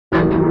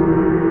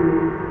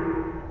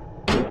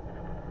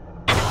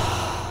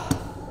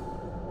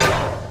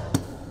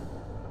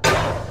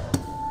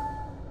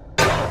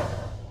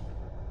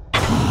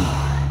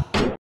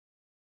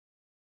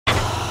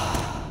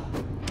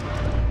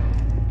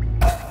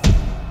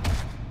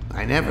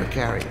I never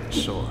carried a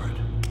sword.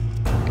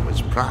 It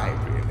was pride,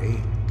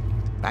 really.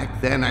 Back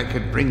then, I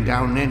could bring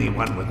down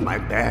anyone with my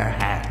bare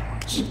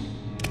hands.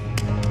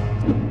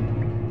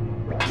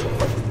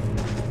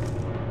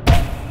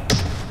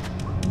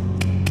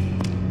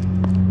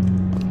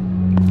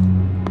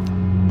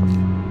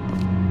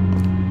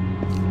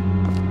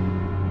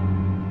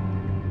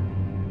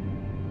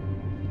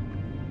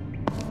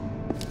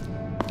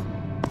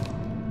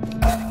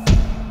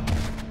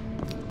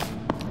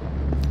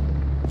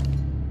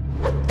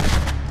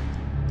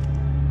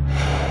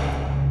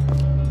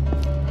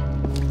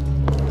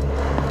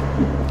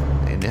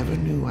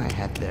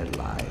 Their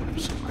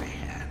lives in my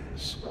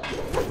hands.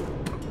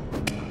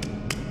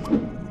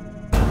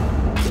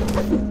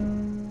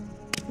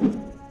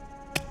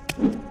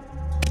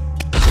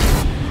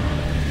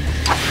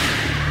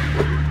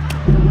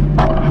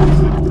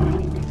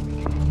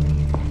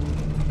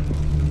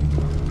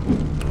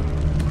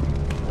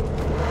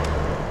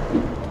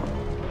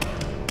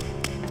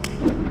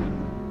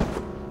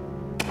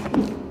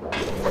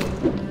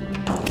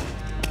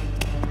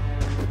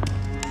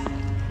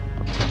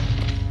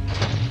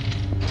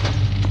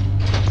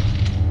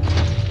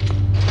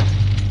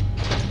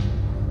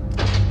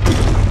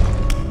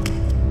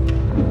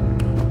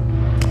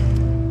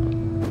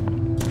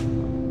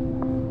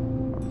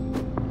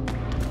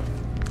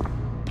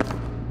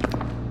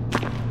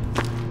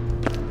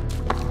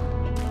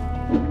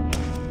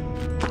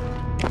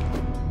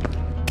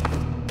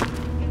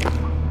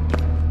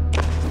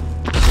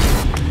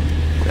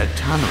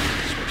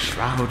 Tunnels were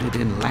shrouded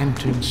in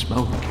lantern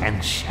smoke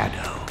and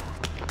shadow.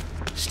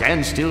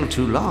 Stand still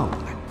too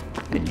long,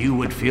 and you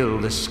would feel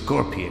the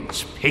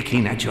scorpions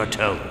picking at your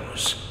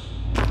toes.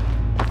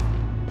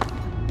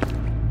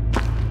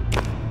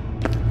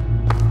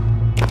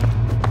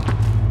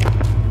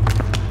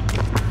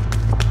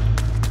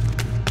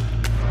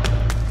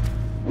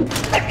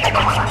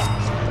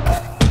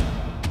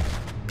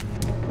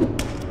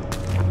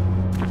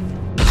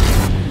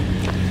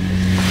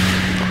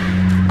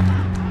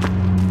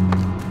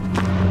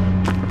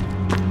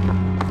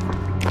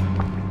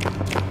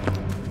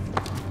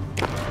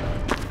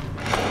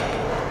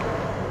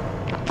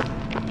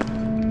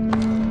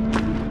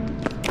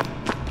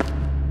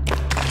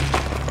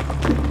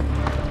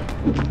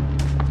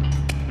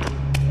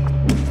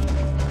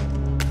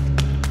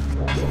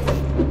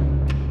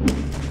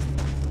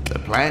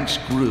 Plants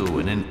grew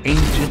in an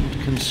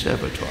ancient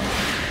conservatory,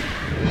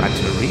 but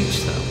to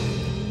reach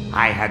them,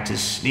 I had to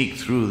sneak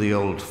through the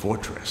old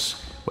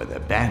fortress where the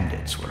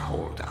bandits were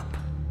holed up.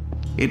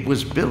 It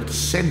was built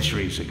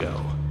centuries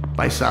ago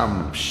by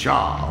some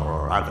Shah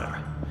or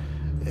other.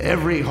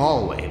 Every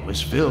hallway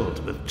was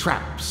filled with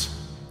traps,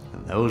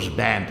 and those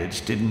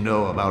bandits didn't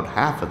know about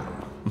half of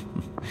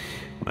them.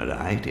 But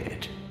I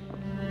did.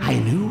 I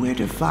knew where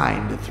to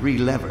find the 3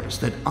 levers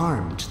that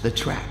armed the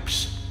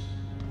traps.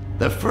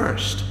 The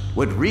first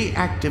would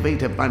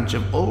reactivate a bunch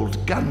of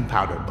old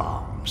gunpowder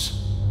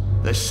bombs.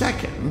 The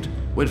second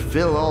would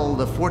fill all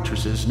the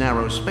fortress's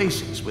narrow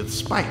spaces with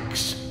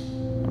spikes.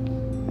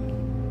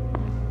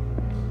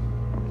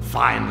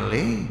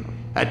 Finally,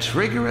 a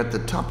trigger at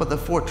the top of the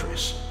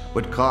fortress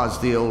would cause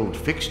the old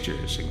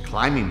fixtures and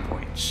climbing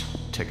points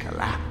to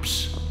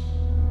collapse.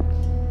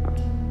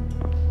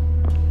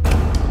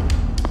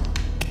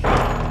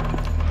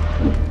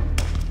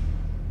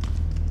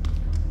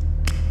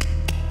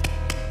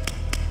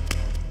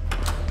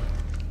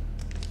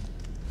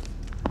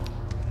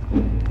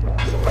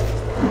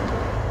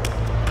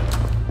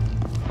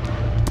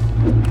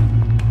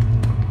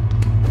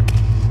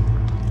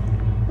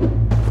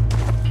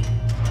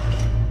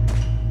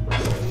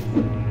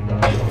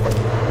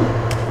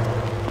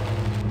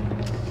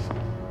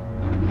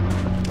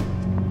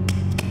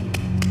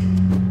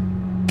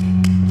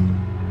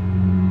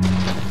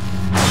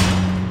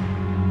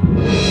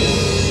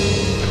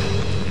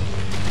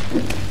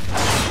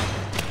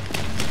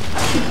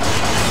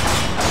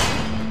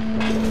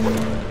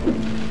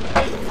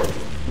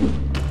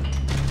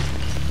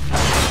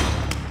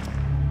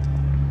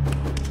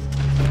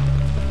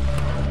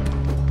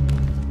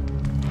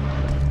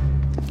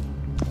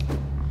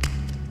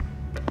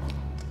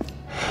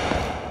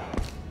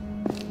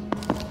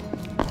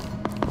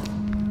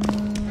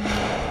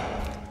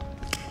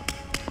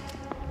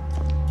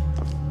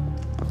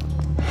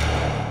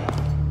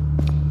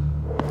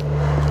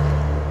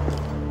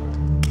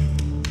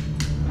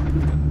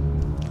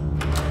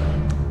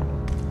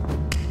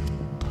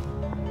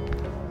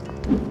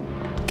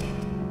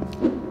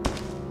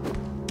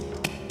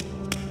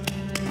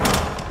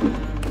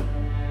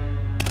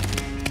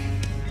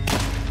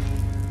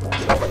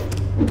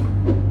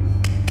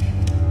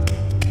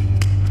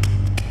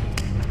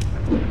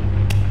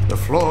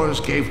 Floors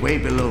gave way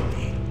below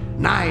me.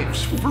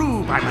 Knives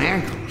flew by my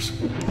ankles.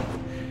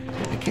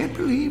 I can't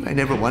believe I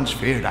never once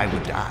feared I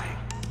would die.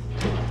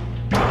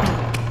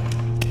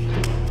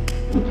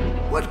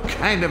 What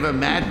kind of a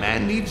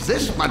madman needs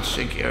this much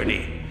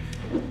security?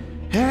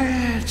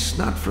 It's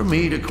not for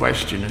me to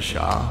question a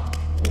Shah.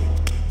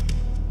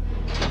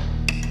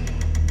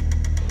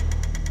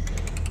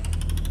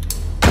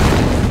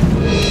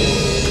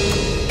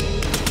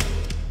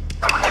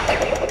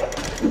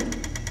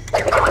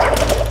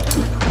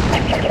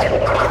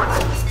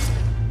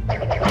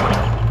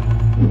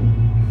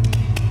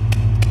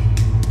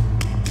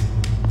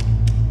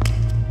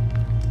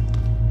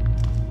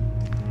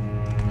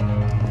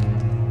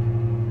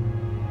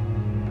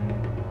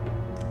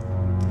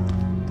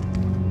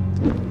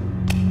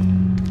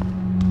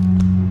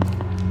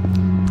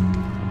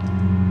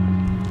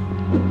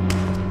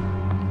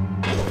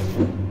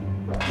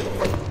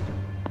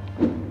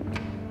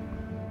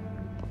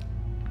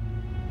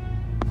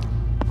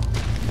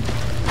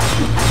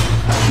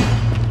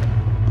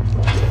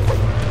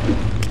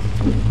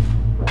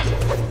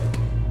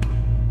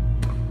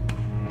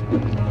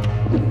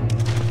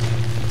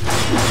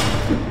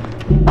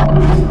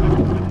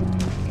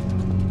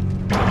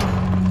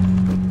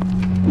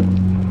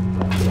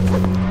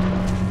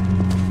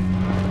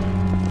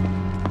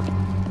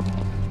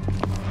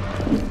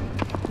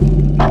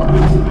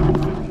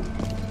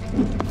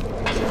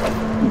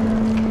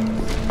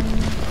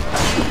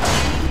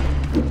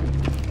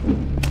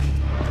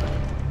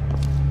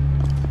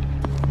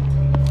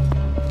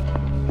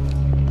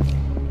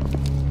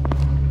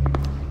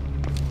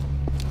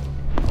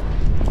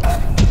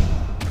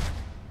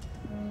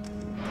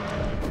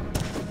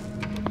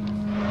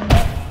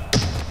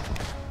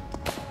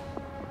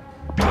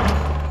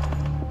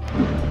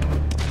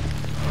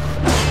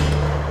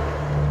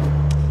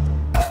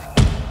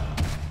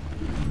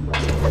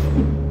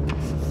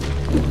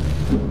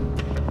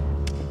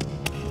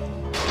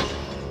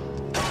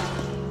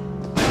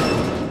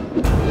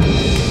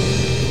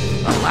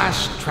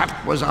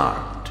 trap was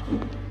armed.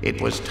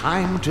 It was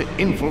time to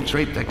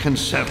infiltrate the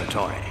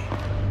conservatory.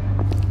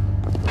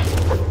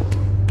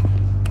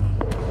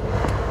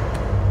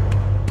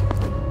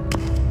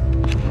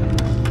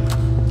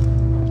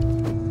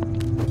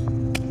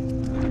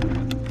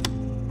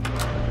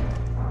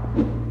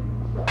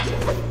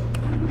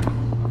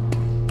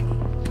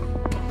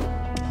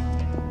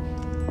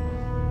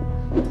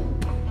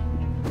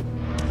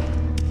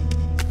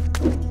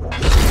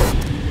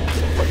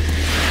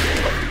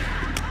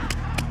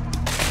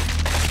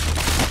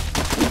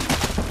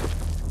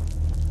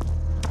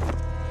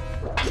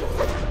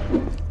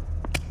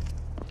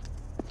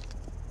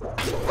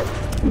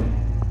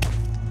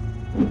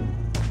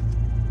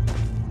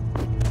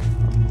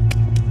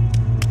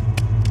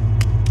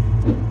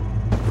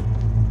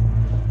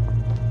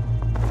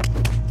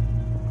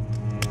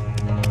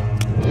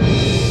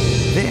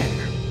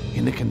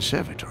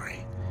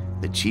 Conservatory,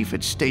 the chief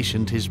had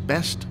stationed his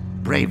best,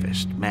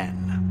 bravest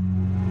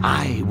men.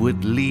 I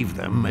would leave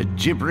them a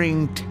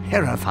gibbering,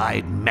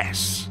 terrified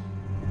mess.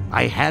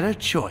 I had a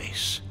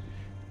choice: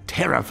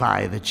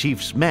 terrify the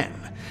chief's men,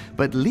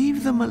 but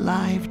leave them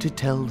alive to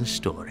tell the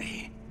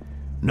story.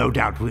 No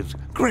doubt with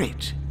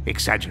great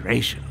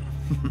exaggeration.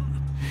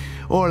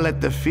 Or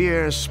let the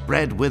fear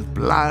spread with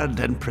blood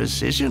and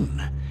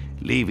precision,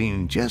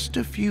 leaving just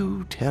a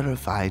few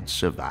terrified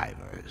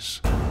survivors.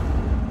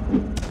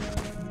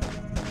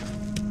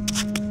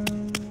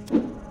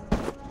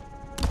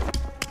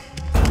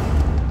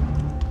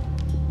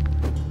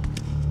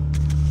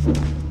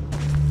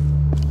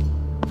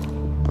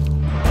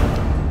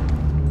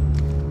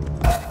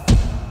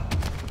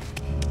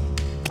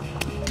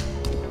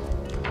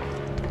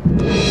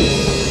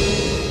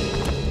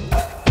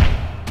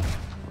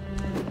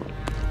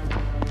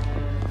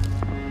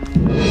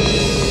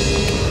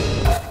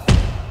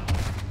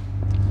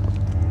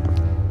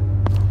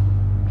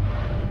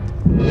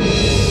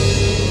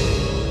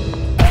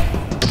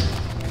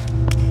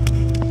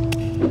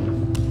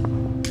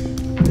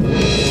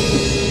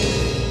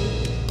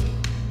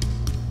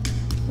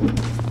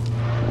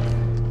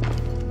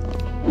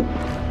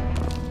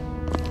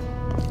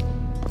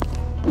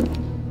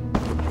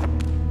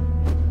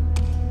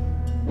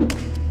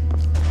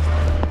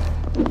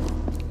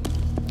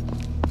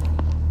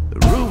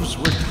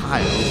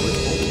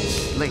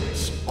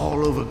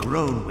 All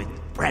overgrown with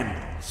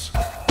brambles.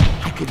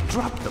 I could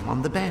drop them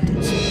on the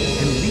bandits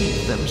and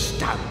leave them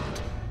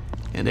stunned.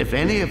 And if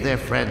any of their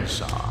friends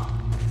saw,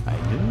 I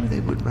knew they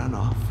would run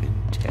off in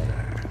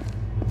terror.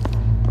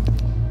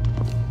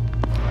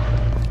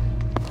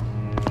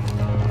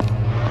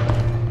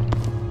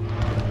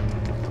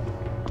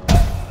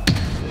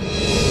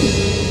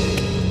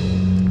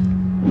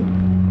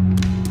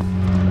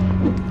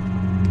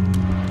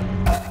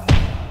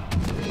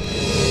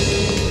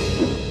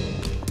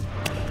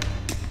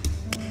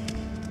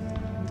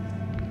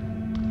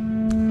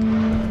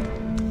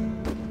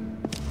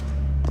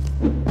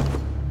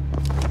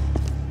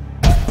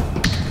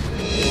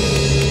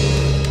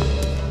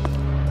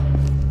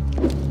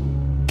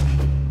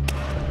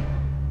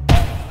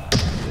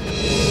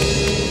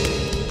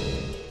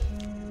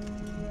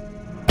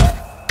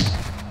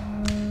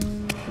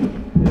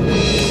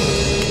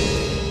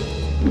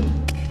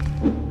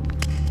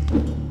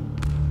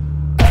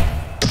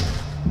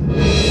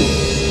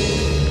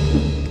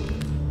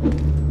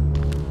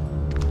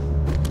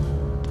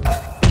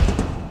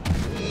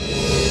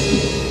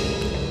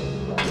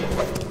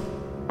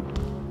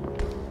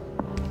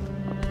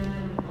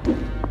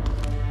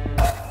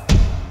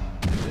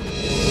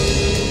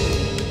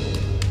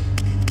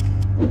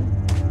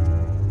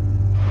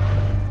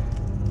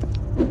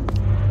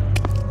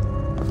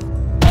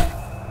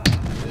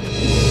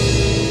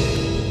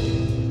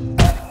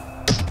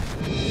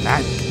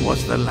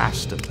 Was the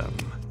last of them.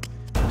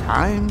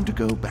 Time to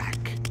go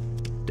back,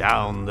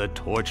 down the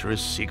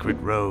torturous secret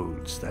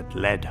roads that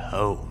led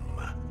home.